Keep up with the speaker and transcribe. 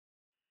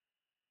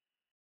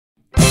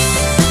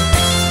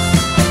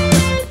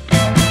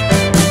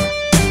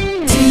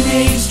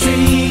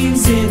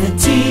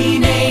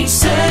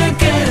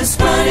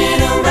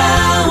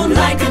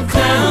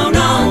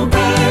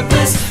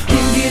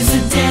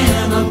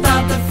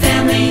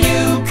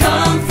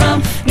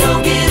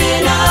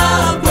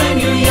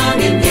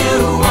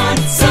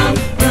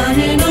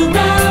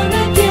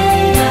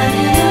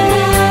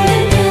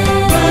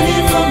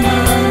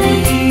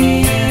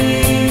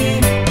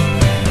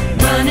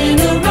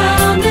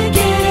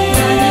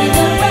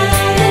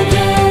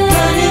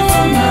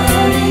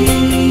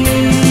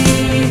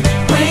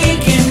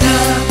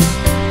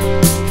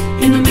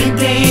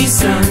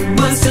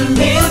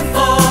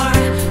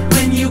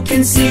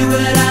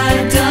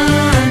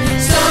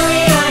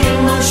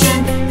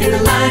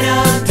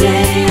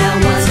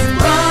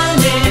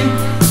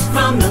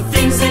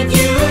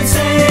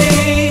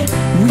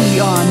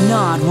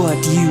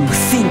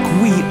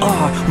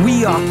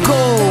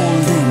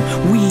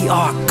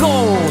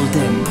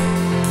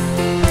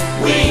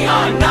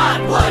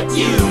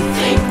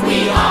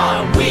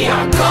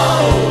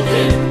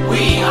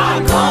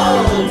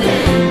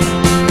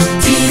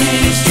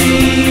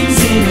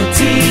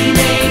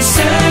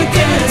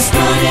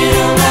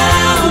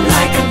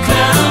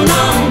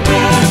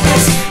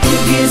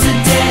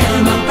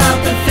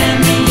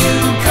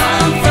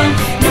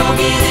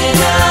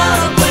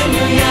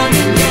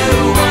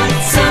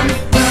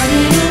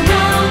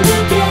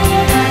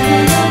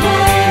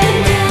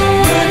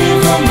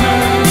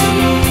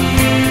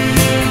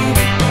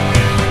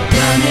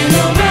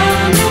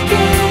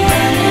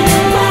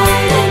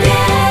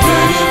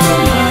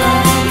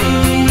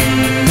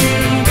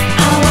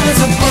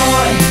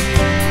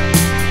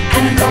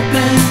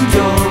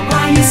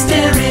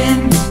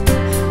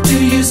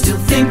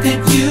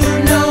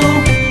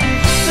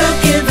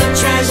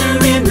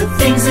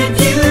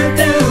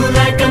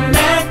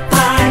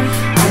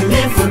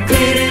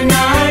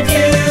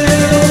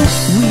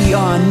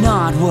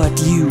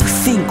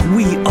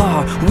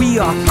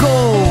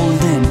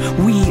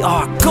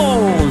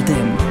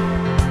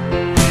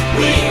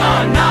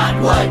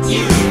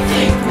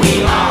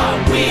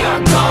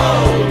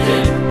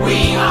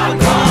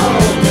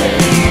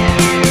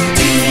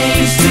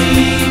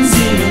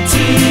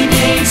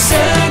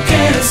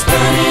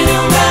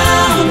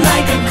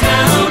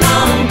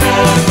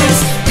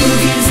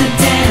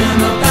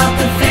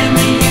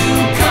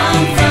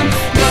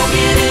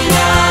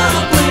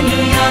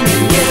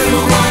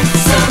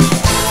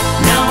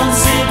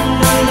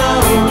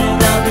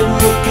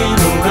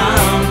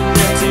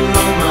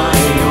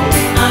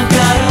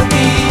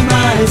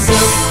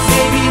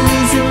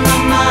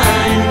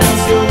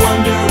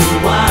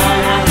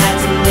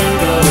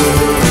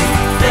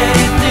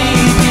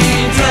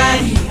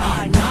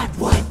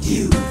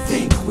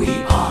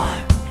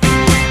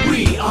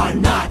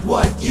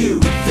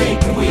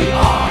we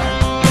are.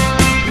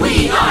 We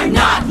are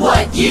not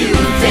what you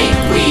think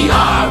we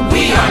are.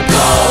 We are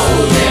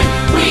golden.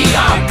 We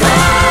are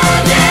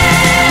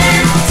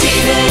golden.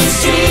 Teenage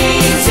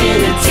dreams in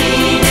a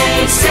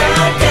teenage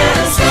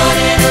circus,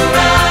 running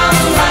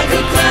around like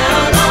a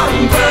clown on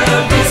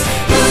purpose.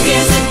 Who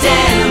gives a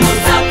damn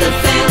about the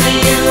family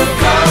you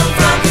come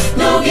from?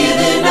 No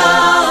giving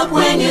up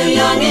when you're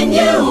young and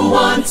you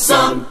want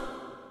some.